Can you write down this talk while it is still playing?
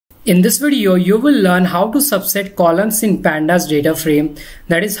In this video, you will learn how to subset columns in Pandas data frame.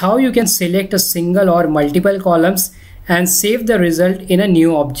 That is how you can select a single or multiple columns and save the result in a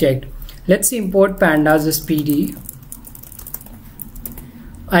new object. Let's import Pandas as PD.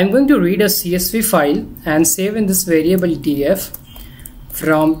 I'm going to read a CSV file and save in this variable df.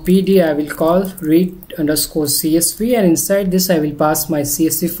 From PD, I will call read_CSV, and inside this I will pass my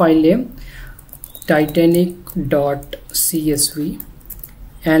CSV file name titanic.csv.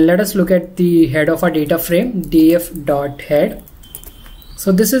 And let us look at the head of our data frame, df.head.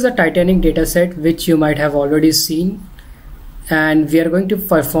 So this is a Titanic dataset which you might have already seen, and we are going to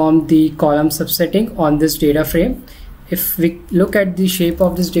perform the column subsetting on this data frame. If we look at the shape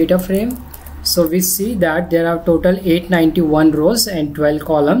of this data frame, so we see that there are total 891 rows and 12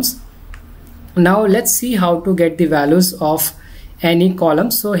 columns. Now let's see how to get the values of any column.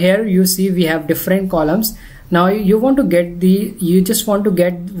 So here you see we have different columns. Now you just want to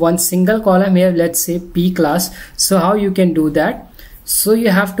get one single column here, let's say P class. So how you can do that? So you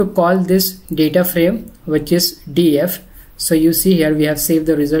have to call this data frame, which is df. So you see here we have saved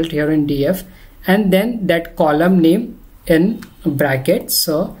the result here in df, and then that column name in brackets.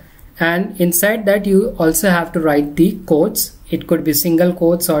 So, and inside that you also have to write the quotes. It could be single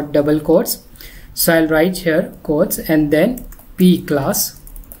quotes or double quotes. So I'll write here quotes and then P class.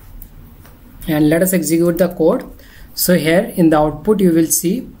 And let us execute the code. So here in the output you will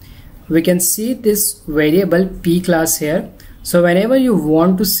see, we can see this variable P class here. So whenever you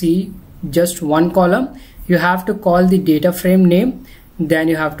want to see just one column, you have to call the data frame name, then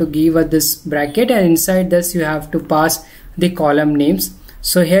you have to give this bracket, and inside this you have to pass the column names.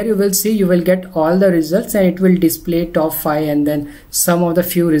 So here you will see, you will get all the results and it will display top 5 and then some of the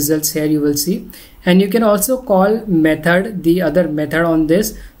few results here you will see. And you can also call method, the other method on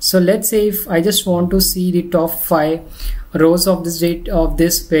this. So let's say if I just want to see the top 5 rows of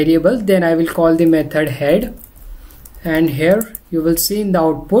this variable, then I will call the method head, and here you will see in the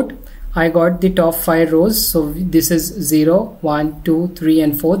output I got the top 5 rows. So this is 0, 1, 2, 3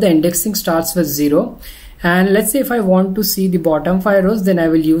 and 4. The indexing starts with 0. And let's say if I want to see the bottom 5 rows, then I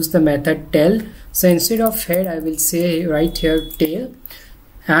will use the method tail. So instead of head, I will say right here tail.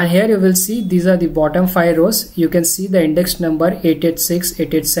 And here you will see these are the bottom 5 rows. You can see the index number 886,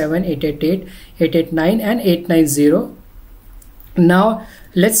 887, 888, 889 and 890. Now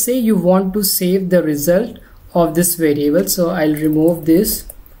let's say you want to save the result of this variable. So I'll remove this,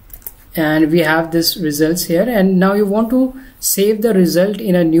 and we have this results here, and now you want to save the result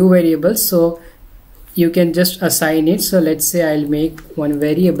in a new variable. So you can just assign it. So let's say I'll make one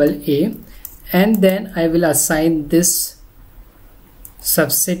variable a, and then I will assign this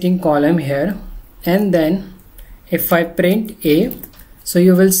subsetting column here, and then if I print a, so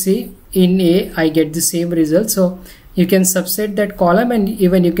you will see in a I get the same result. So you can subset that column, and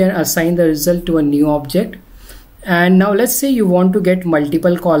even you can assign the result to a new object. And now let's say you want to get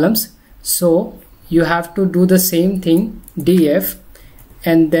multiple columns, so you have to do the same thing, df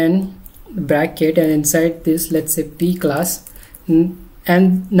and then bracket, and inside this let's say P class.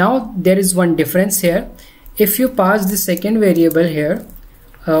 And now there is one difference here. If you pass the second variable here,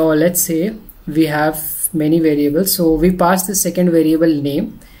 let's say we have many variables, so we pass the second variable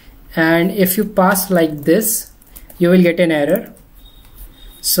name, and if you pass like this, you will get an error.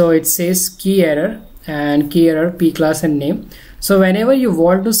 So it says key error, and key error P class and name. So whenever you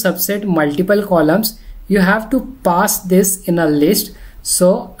want to subset multiple columns, you have to pass this in a list.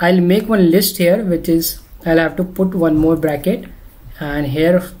 So I'll make one list here, which is I'll have to put one more bracket, and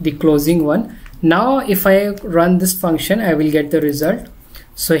here the closing one. Now if I run this function, I will get the result.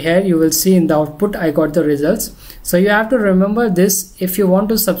 So here you will see in the output I got the results. So you have to remember this. If you want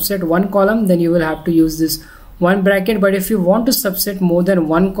to subset one column, then you will have to use this one bracket, but if you want to subset more than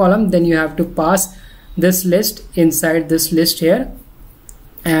one column, then you have to pass this list inside this list here.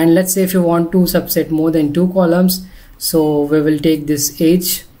 And let's say if you want to subset more than 2 columns, so we will take this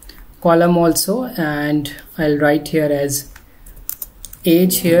age column also, and I'll write here as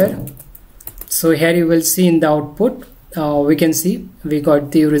age here. So here you will see in the output, we can see we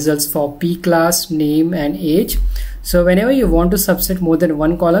got the results for P class, name and age. So whenever you want to subset more than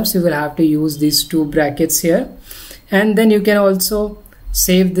one columns, you will have to use these 2 brackets here. And then you can also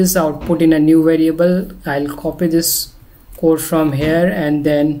save this output in a new variable. I'll copy this code from here, and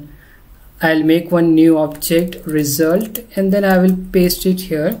then I'll make one new object result, and then I will paste it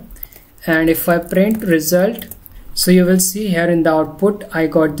here. And if I print result, so you will see here in the output I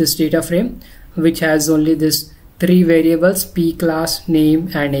got this data frame which has only this 3 variables, P class, name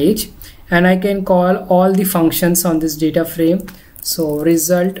and age, and I can call all the functions on this data frame. So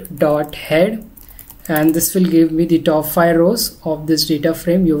result.head, and this will give me the top 5 rows of this data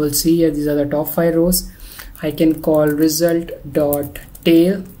frame. You will see here these are the top 5 rows. I can call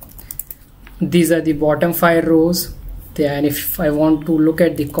result.tail. These are the bottom 5 rows. Then if I want to look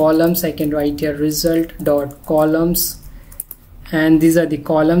at the columns, I can write here result.columns, and these are the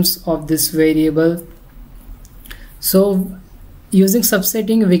columns of this variable. So using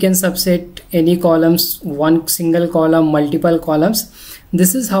subsetting, we can subset any columns, one single column, multiple columns.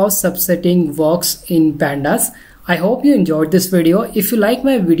 This is how subsetting works in Pandas. I hope you enjoyed this video. If you like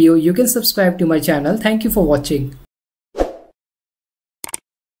my video, you can subscribe to my channel. Thank you for watching.